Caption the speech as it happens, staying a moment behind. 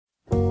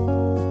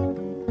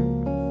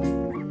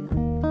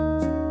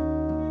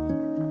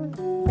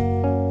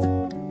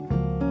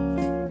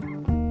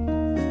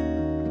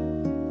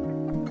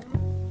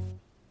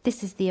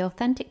This is the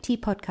Authentic Tea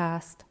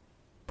Podcast,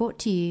 brought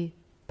to you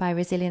by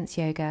Resilience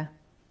Yoga.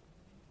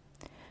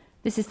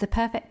 This is the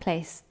perfect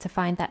place to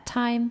find that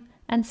time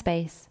and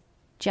space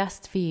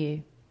just for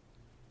you.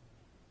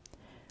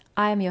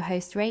 I am your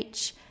host,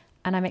 Rach,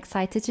 and I'm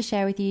excited to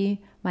share with you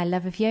my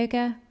love of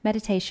yoga,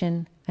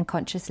 meditation, and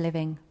conscious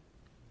living.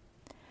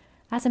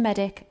 As a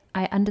medic,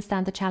 I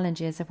understand the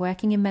challenges of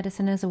working in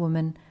medicine as a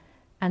woman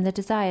and the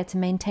desire to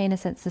maintain a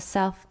sense of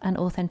self and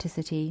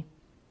authenticity.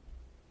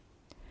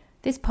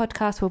 This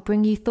podcast will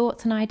bring you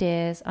thoughts and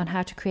ideas on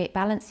how to create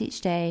balance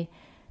each day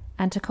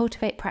and to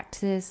cultivate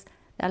practices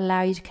that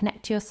allow you to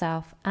connect to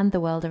yourself and the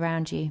world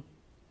around you.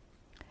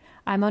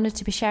 I'm honoured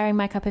to be sharing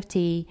my cup of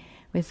tea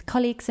with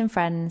colleagues and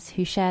friends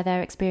who share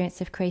their experience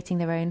of creating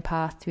their own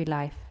path through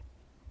life.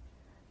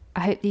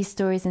 I hope these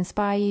stories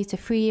inspire you to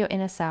free your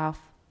inner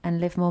self and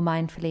live more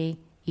mindfully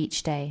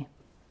each day.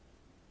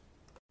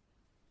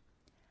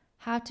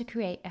 How to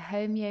create a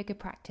home yoga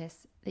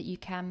practice that you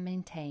can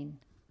maintain.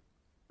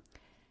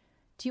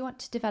 Do you want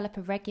to develop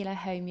a regular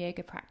home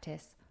yoga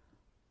practice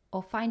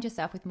or find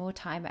yourself with more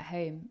time at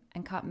home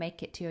and can't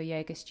make it to your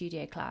yoga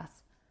studio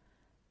class?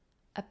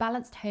 A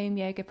balanced home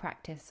yoga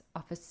practice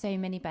offers so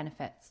many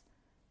benefits,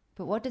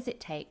 but what does it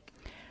take?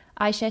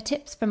 I share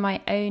tips from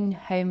my own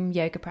home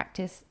yoga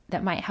practice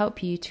that might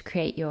help you to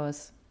create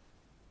yours.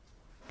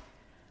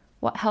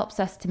 What helps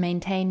us to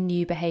maintain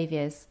new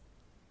behaviours?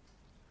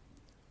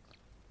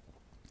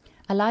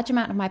 A large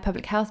amount of my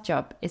public health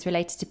job is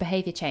related to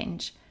behaviour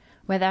change,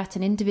 whether at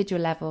an individual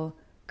level,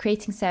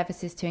 creating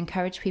services to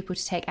encourage people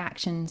to take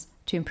actions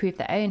to improve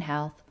their own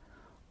health,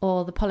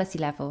 or the policy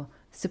level,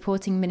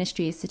 supporting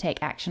ministries to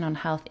take action on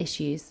health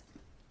issues.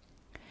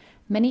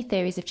 Many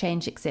theories of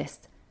change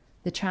exist: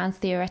 the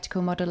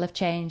trans-theoretical model of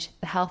change,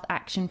 the health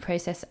action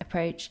process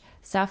approach,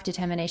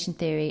 self-determination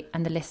theory,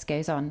 and the list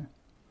goes on.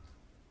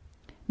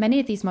 Many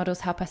of these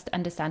models help us to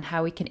understand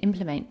how we can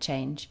implement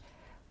change,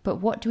 but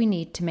what do we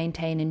need to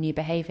maintain a new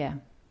behaviour?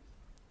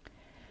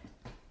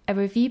 A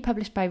review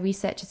published by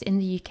researchers in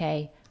the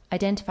UK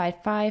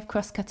identified 5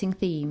 cross-cutting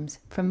themes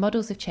from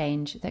models of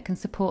change that can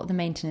support the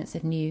maintenance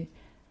of new,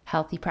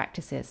 healthy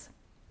practices.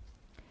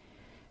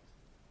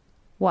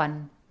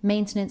 1.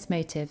 Maintenance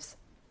motives.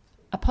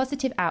 A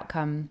positive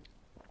outcome,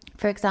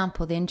 for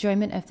example, the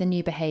enjoyment of the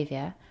new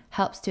behaviour,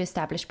 helps to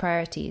establish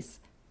priorities.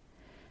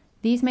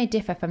 These may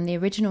differ from the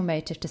original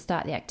motive to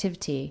start the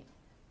activity,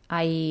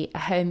 i.e., a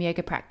home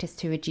yoga practice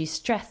to reduce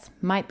stress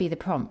might be the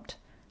prompt,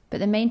 but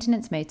the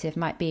maintenance motive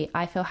might be,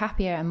 I feel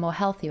happier and more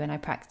healthy when I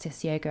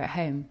practice yoga at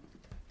home.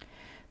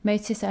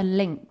 Motives are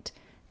linked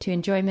to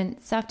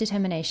enjoyment,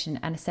 self-determination,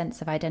 and a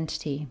sense of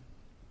identity.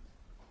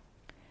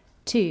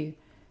 2.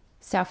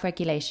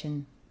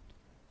 Self-regulation.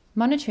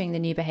 Monitoring the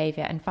new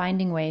behaviour and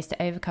finding ways to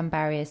overcome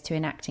barriers to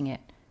enacting it.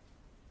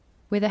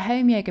 With a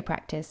home yoga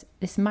practice,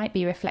 this might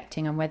be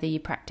reflecting on whether you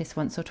practice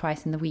once or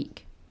twice in the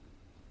week.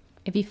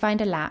 If you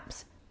find a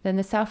lapse, then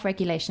the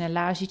self-regulation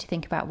allows you to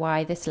think about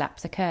why this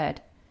lapse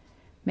occurred.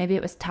 Maybe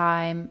it was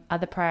time,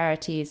 other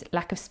priorities,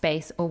 lack of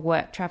space, or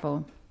work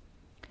travel.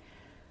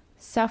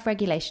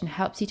 Self-regulation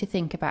helps you to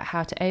think about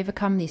how to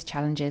overcome these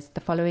challenges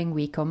the following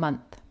week or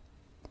month.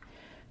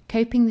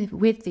 Coping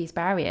with these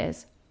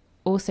barriers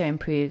also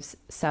improves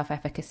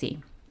self-efficacy.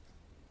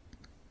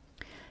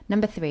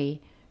 3.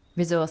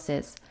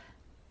 Resources.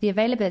 The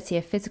availability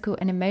of physical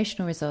and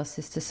emotional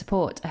resources to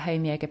support a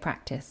home yoga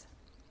practice.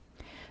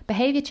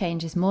 Behaviour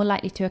change is more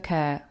likely to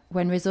occur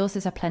when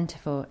resources are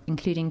plentiful,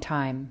 including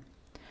time.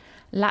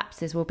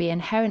 Lapses will be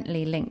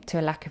inherently linked to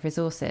a lack of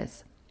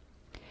resources.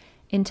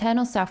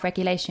 Internal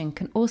self-regulation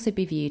can also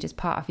be viewed as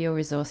part of your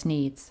resource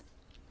needs.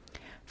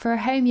 For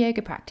a home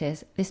yoga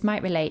practice, this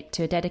might relate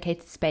to a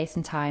dedicated space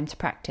and time to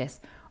practice,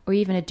 or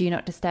even a do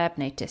not disturb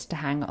notice to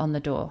hang on the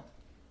door.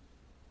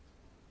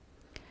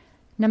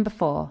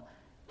 4.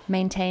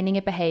 Maintaining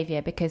a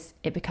behaviour because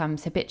it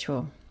becomes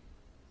habitual.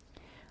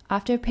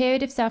 After a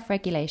period of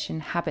self-regulation,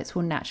 habits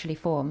will naturally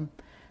form.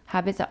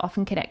 Habits are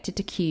often connected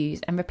to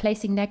cues, and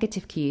replacing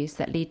negative cues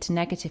that lead to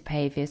negative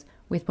behaviours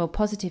with more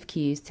positive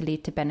cues to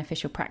lead to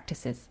beneficial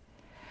practices.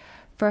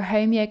 For a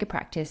home yoga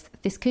practice,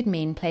 this could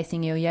mean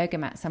placing your yoga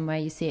mat somewhere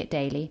you see it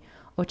daily,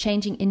 or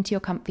changing into your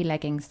comfy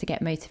leggings to get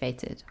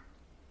motivated.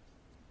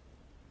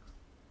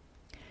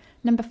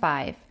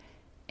 5.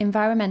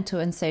 Environmental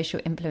and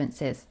social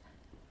influences.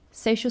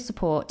 Social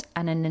support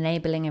and an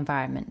enabling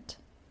environment.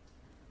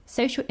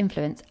 Social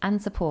influence and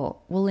support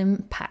will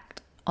impact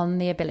on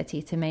the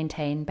ability to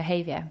maintain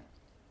behaviour.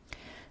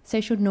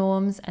 Social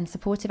norms and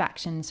supportive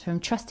actions from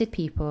trusted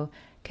people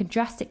can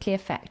drastically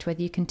affect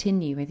whether you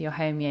continue with your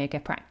home yoga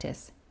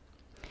practice.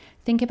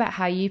 Think about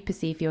how you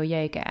perceive your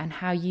yoga and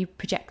how you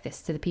project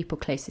this to the people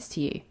closest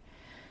to you.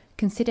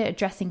 Consider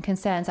addressing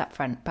concerns up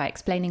front by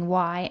explaining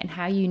why and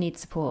how you need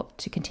support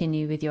to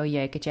continue with your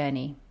yoga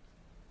journey.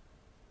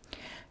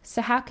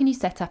 So how can you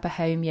set up a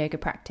home yoga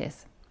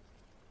practice?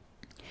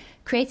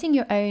 Creating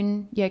your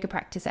own yoga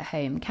practice at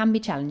home can be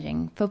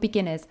challenging for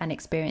beginners and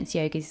experienced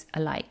yogis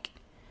alike.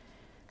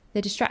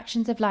 The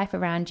distractions of life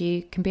around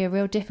you can be a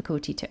real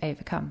difficulty to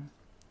overcome.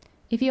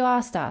 If you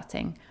are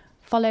starting,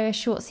 Follow a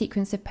short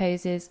sequence of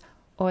poses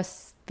or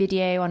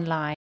video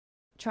online.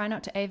 Try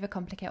not to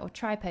overcomplicate or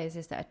try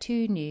poses that are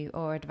too new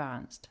or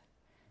advanced.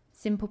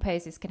 Simple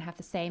poses can have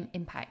the same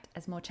impact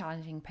as more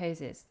challenging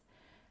poses,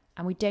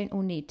 and we don't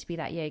all need to be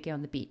that yogi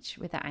on the beach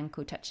with their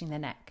ankle touching their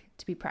neck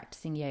to be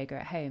practicing yoga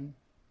at home.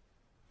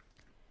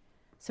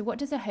 So what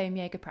does a home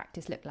yoga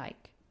practice look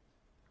like?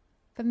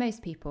 For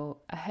most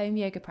people, a home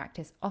yoga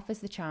practice offers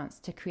the chance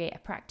to create a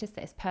practice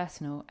that is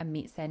personal and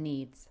meets their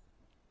needs.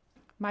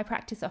 My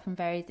practice often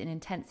varies in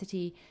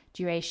intensity,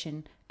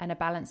 duration, and a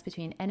balance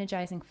between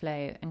energizing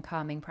flow and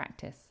calming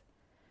practice.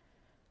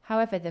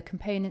 However, the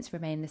components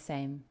remain the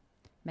same: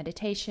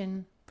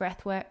 meditation,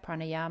 breathwork,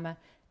 pranayama,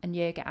 and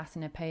yoga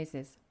asana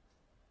poses.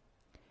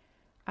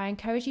 I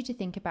encourage you to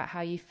think about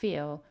how you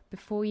feel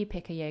before you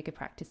pick a yoga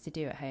practice to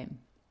do at home.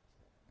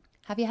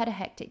 Have you had a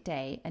hectic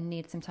day and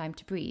need some time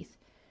to breathe?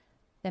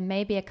 Then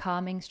maybe a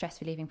calming,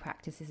 stress-relieving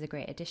practice is a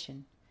great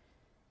addition.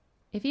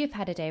 If you've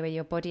had a day where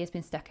your body has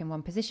been stuck in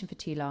one position for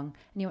too long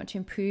and you want to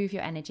improve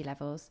your energy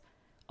levels,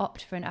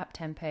 opt for an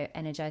up-tempo,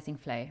 energizing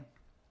flow.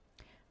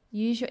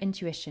 Use your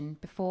intuition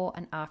before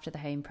and after the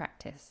home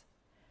practice.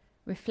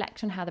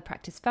 Reflect on how the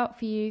practice felt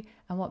for you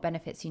and what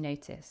benefits you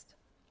noticed.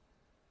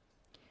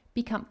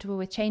 Be comfortable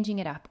with changing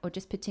it up or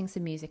just putting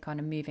some music on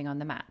and moving on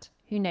the mat.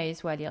 Who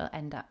knows where you'll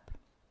end up?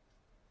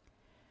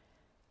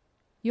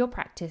 Your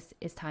practice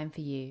is time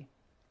for you.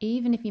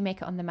 Even if you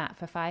make it on the mat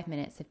for 5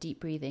 minutes of deep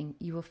breathing,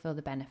 you will feel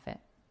the benefit.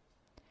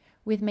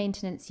 With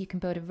maintenance, you can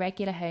build a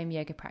regular home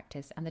yoga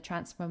practice and the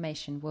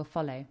transformation will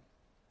follow.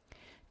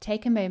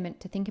 Take a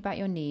moment to think about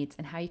your needs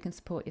and how you can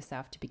support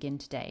yourself to begin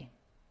today.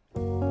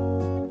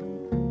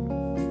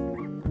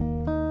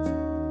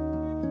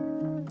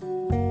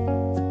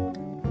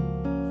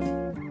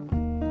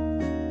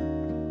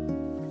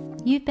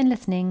 You've been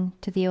listening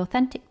to the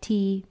Authentic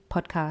Tea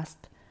podcast,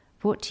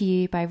 brought to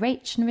you by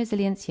Rach and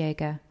Resilience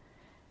Yoga,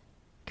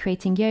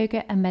 creating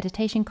yoga and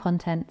meditation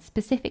content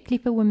specifically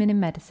for women in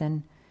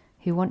medicine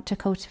who want to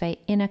cultivate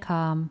inner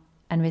calm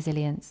and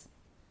resilience.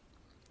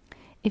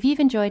 If you've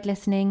enjoyed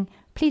listening,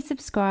 please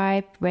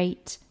subscribe,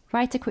 rate,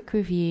 write a quick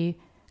review,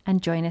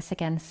 and join us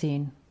again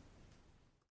soon.